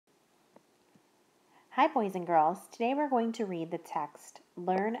Hi, boys and girls. Today we're going to read the text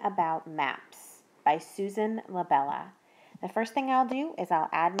Learn About Maps by Susan Labella. The first thing I'll do is I'll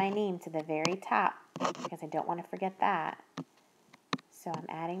add my name to the very top because I don't want to forget that. So I'm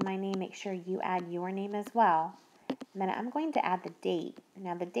adding my name. Make sure you add your name as well. And then I'm going to add the date.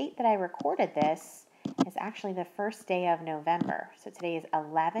 Now the date that I recorded this is actually the first day of November. So today is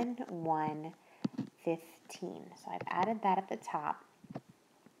 11/1/15. So I've added that at the top.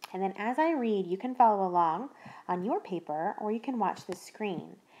 And then as I read, you can follow along on your paper or you can watch the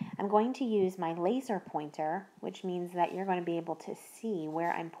screen. I'm going to use my laser pointer, which means that you're going to be able to see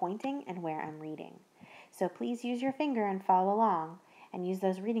where I'm pointing and where I'm reading. So please use your finger and follow along and use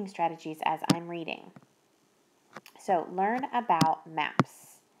those reading strategies as I'm reading. So learn about maps.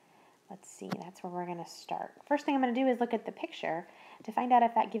 Let's see, that's where we're going to start. First thing I'm going to do is look at the picture to find out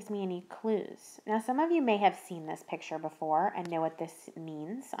if that gives me any clues. Now, some of you may have seen this picture before and know what this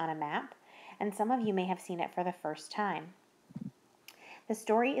means on a map, and some of you may have seen it for the first time. The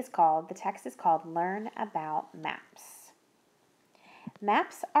text is called Learn About Maps.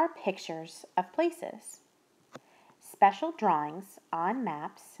 Maps are pictures of places. Special drawings on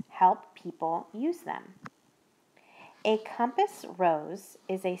maps help people use them. A compass rose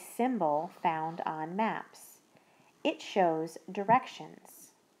is a symbol found on maps. It shows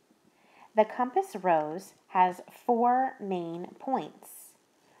directions. The compass rose has 4 main points.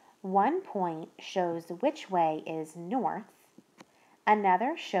 One point shows which way is north.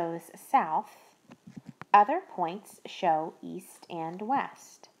 Another shows south. Other points show east and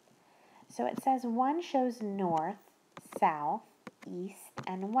west. So it says one shows north, south, east,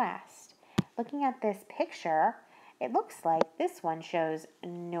 and west. Looking at this picture, it looks like this one shows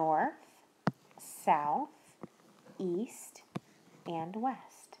north, south, east, and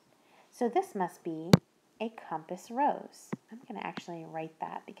west. So this must be a compass rose. I'm going to actually write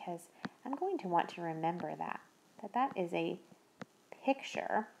that because I'm going to want to remember that is a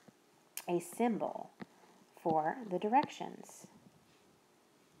picture, a symbol for the directions.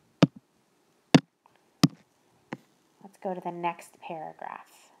 Let's go to the next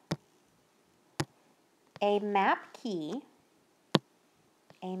paragraph. A map key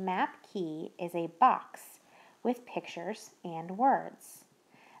is a box with pictures and words.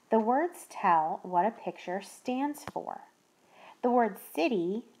 The words tell what a picture stands for. The word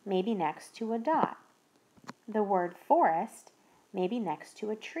city may be next to a dot. The word forest may be next to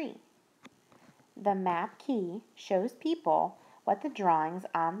a tree. The map key shows people what the drawings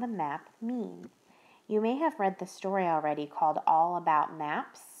on the map mean. You may have read the story already called All About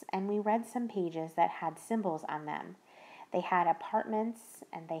Maps, and we read some pages that had symbols on them. They had apartments,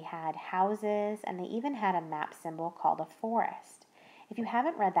 and they had houses, and they even had a map symbol called a forest. If you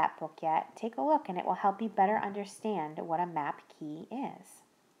haven't read that book yet, take a look and it will help you better understand what a map key is.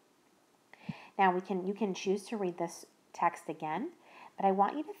 Now you can choose to read this text again, but I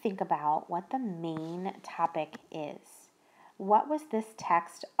want you to think about what the main topic is. What was this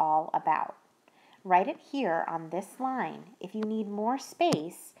text all about? Write it here on this line. If you need more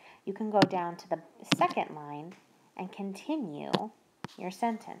space, you can go down to the second line and continue your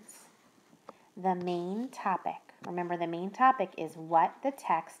sentence. The main topic. Remember, the main topic is what the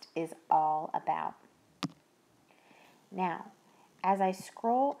text is all about. Now, as I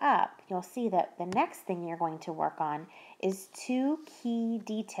scroll up, you'll see that the next thing you're going to work on is 2 key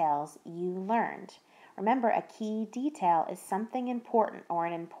details you learned. Remember, a key detail is something important or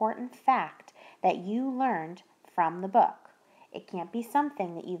an important fact that you learned from the book. It can't be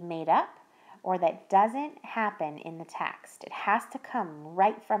something that you've made up or that doesn't happen in the text. It has to come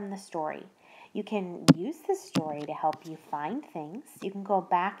right from the story. You can use the story to help you find things. You can go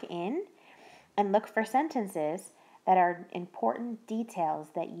back in and look for sentences that are important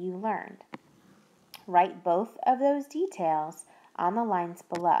details that you learned. Write both of those details on the lines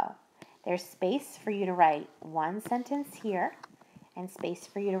below. There's space for you to write one sentence here and space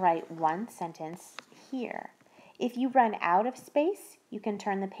for you to write one sentence here. If you run out of space, you can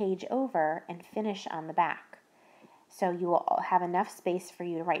turn the page over and finish on the back. So you will have enough space for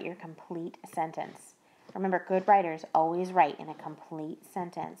you to write your complete sentence. Remember, good writers always write in a complete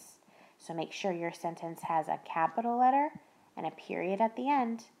sentence. So make sure your sentence has a capital letter and a period at the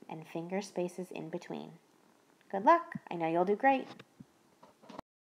end and finger spaces in between. Good luck. I know you'll do great.